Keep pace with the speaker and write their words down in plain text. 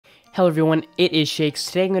Hello everyone, it is Shakes.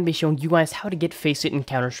 Today I'm going to be showing you guys how to get Faceit in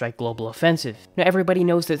Counter-Strike Global Offensive. Now everybody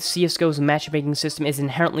knows that CSGO's matchmaking system is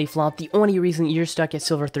inherently flawed. The only reason you're stuck at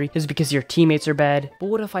Silver 3 is because your teammates are bad. But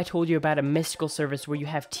what if I told you about a mystical service where you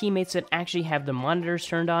have teammates that actually have the monitors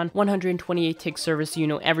turned on, 128 tick service so you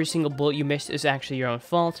know every single bullet you missed is actually your own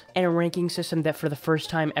fault, and a ranking system that for the first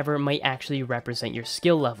time ever might actually represent your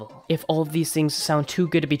skill level. If all of these things sound too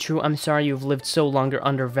good to be true, I'm sorry you've lived so long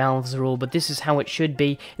under Valve's rule, but this is how it should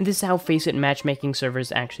be, and this is how Faceit matchmaking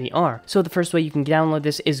servers actually are. So the first way you can download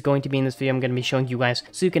this is going to be in this video I'm going to be showing you guys,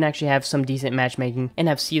 so you can actually have some decent matchmaking and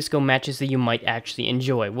have CSGO matches that you might actually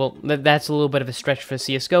enjoy. Well, that's a little bit of a stretch for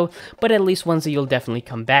CSGO, but at least ones that you'll definitely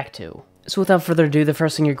come back to. So without further ado, the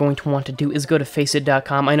first thing you're going to want to do is go to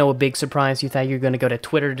Faceit.com. I know, a big surprise, you thought you were going to go to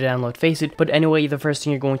Twitter to download Faceit, but anyway, the first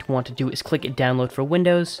thing you're going to want to do is click download for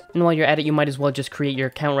Windows, and while you're at it, you might as well just create your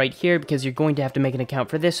account right here, because you're going to have to make an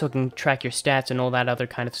account for this so it can track your stats and all that other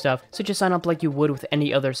kind of stuff. So just sign up like you would with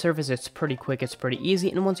any other service. It's pretty quick, it's pretty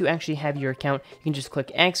easy, and once you actually have your account, you can just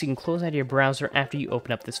click X, you can close out of your browser after you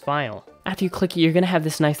open up this file. After you click it, you're going to have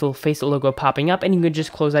this nice little Faceit logo popping up, and you can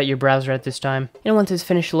just close out your browser at this time. And once it's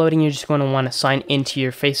finished loading, you're just going to want to sign into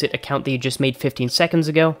your Faceit account that you just made 15 seconds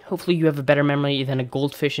ago. Hopefully you have a better memory than a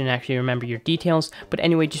goldfish and actually remember your details, but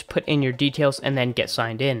anyway, just put in your details and then get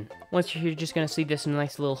signed in. Once you're here, you're just going to see this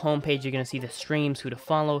nice little home page. You're going to see the streams, who to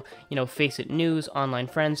follow, you know, Faceit news, online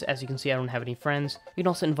friends. As you can see, I don't have any friends. You can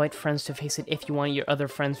also invite friends to Faceit if you want your other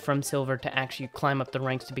friends from Silver to actually climb up the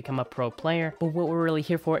ranks to become a pro player. But what we're really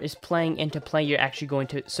here for is playing, and to play, you're actually going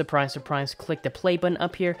to, surprise, surprise, click the play button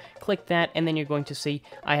up here, click that, and then you're going to see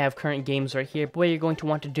I have current games right here. But what you're going to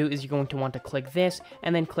want to do is you're going to want to click this,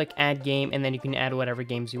 and then click add game, and then you can add whatever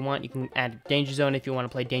games you want. You can add Danger Zone if you want to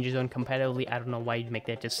play Danger Zone competitively. I don't know why you'd make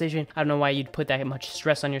that decision. I don't know why you'd put that much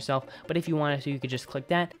stress on yourself, but if you wanted to, you could just click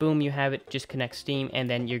that. Boom, you have it. Just connect Steam, and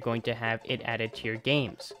then you're going to have it added to your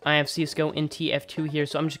games. I have CSGO in TF2 here,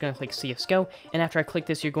 so I'm just going to click CSGO, and after I click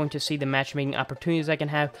this, you're going to see the matchmaking opportunities I can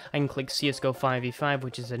have. I can click CSGO 5v5,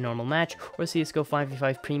 which is a normal match, or CSGO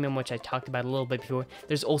 5v5 Premium, which I talked about a little bit before.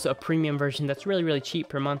 There's also a premium version that's really cheap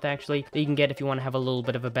per month, actually, that you can get if you want to have a little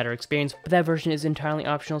bit of a better experience, but that version is entirely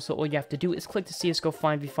optional, so all you have to do is click the CSGO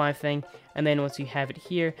 5v5 thing, and then once you have it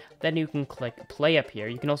here, then you can click play up here.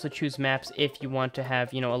 You can also choose maps if you want to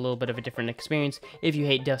have, you know, a little bit of a different experience. If you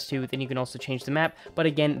hate Dust 2, then you can also change the map, but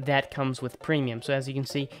again, that comes with premium. So as you can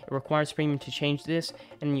see, it requires premium to change this,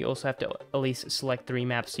 and you also have to at least select 3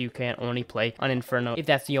 maps, so you can only play on Inferno if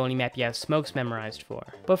that's the only map you have smokes memorized for.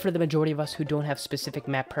 But for the majority of us who don't have specific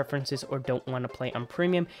map preferences or don't want to play on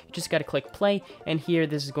premium, you just gotta click play, and here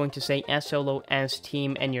this is going to say as solo, as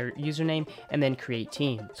team, and your username, and then create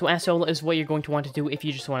team. So as solo is what you're going to want to do if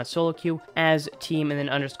you just want a solo queue. As team and then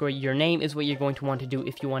underscore your name is what you're going to want to do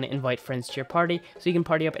if you want to invite friends to your party, so you can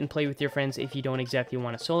party up and play with your friends if you don't exactly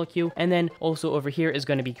want a solo queue. And then also over here is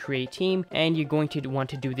going to be create team, and you're going to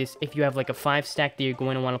want to do this if you have like a 5 stack that you're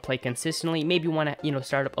going to want to play consistently. Maybe you want to, you know,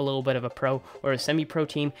 start up a little bit of a pro or a semi-pro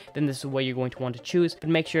team, then this is what you're going to want to choose. But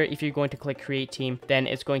make sure if you're going to click create team, then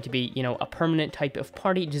it's going to be, you know, a permanent type of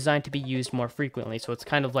party designed to be used more frequently. So it's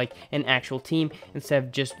kind of like an actual team instead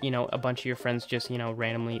of just, you know, a bunch of your friends just, you know,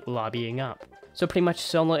 randomly lobbying up. So pretty much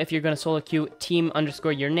solo if you're going to solo queue, team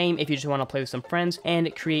underscore your name if you just want to play with some friends,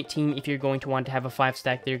 and create team if you're going to want to have a 5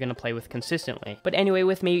 stack that you're going to play with consistently. But anyway,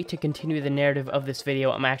 with me, to continue the narrative of this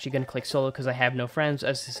video, I'm actually going to click solo because I have no friends,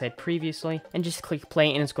 as I said previously, and just click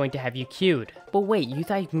play, and it's going to have you queued. But wait, you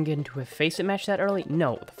thought you can get into a Faceit match that early?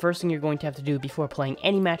 No, the first thing you're going to have to do before playing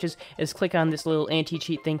any matches is click on this little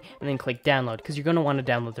anti-cheat thing, and then click download, because you're going to want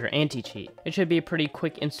to download their anti-cheat. It should be a pretty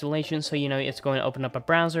quick installation, so you know it's going to open up a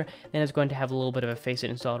browser, then it's going to have a little bit of a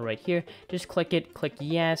Faceit installed right here. Just click it, click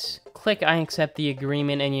yes, click I accept the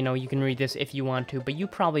agreement, and you know, you can read this if you want to, but you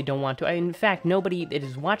probably don't want to. In fact, nobody that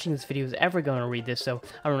is watching this video is ever going to read this, so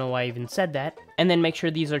I don't know why I even said that. And then make sure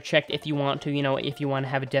these are checked if you want to, you know, if you want to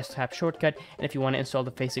have a desktop shortcut, and if you want to install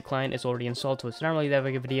the Faceit client, it's already installed, so it's not really that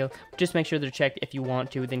big of a deal. Just make sure they're checked if you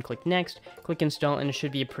want to, then click next, click install, and it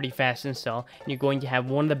should be a pretty fast install, and you're going to have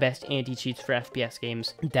one of the best anti-cheats for FPS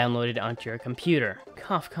games downloaded onto your computer.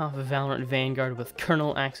 Cough cough, Valorant Vanguard with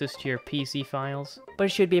kernel access to your PC files. But it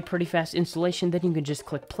should be a pretty fast installation. Then you can just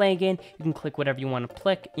click play again. You can click whatever you want to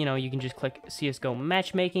click. You know, you can just click CSGO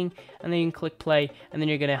matchmaking, and then you can click play, and then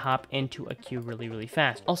you're going to hop into a queue really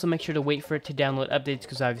fast. Also, make sure to wait for it to download updates,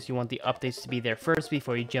 because obviously you want the updates to be there first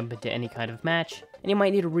before you jump into any kind of match. and you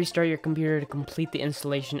might need to restart your computer to complete the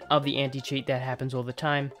installation of the anti-cheat. That happens all the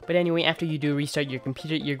time. But anyway, after you do restart your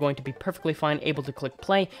computer, you're going to be perfectly fine, able to click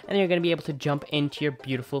play, and then you're going to be able to jump into your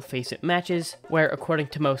beautiful Faceit matches, where according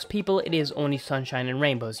to most people, it is only sunshine and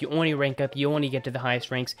rainbows. You only rank up, you only get to the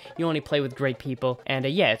highest ranks, you only play with great people, and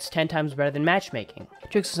yeah, it's 10 times better than matchmaking.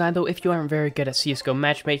 Jokes aside though, if you aren't very good at CSGO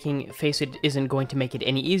matchmaking, Faceit isn't going to make it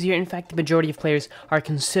any easier. In fact, the majority of players are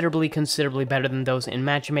considerably better than those in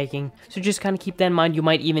matchmaking. So just kind of keep that in mind. You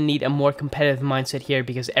might even need a more competitive mindset here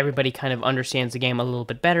because everybody kind of understands the game a little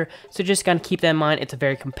bit better. So just kind of keep that in mind. It's a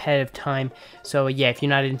very competitive time. So yeah, if you're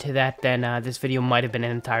not into that, then this video might have been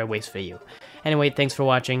an entire waste for you. Anyway, thanks for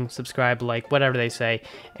watching. Subscribe, like, whatever they say,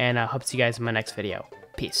 and I hope to see you guys in my next video.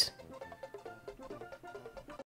 Peace.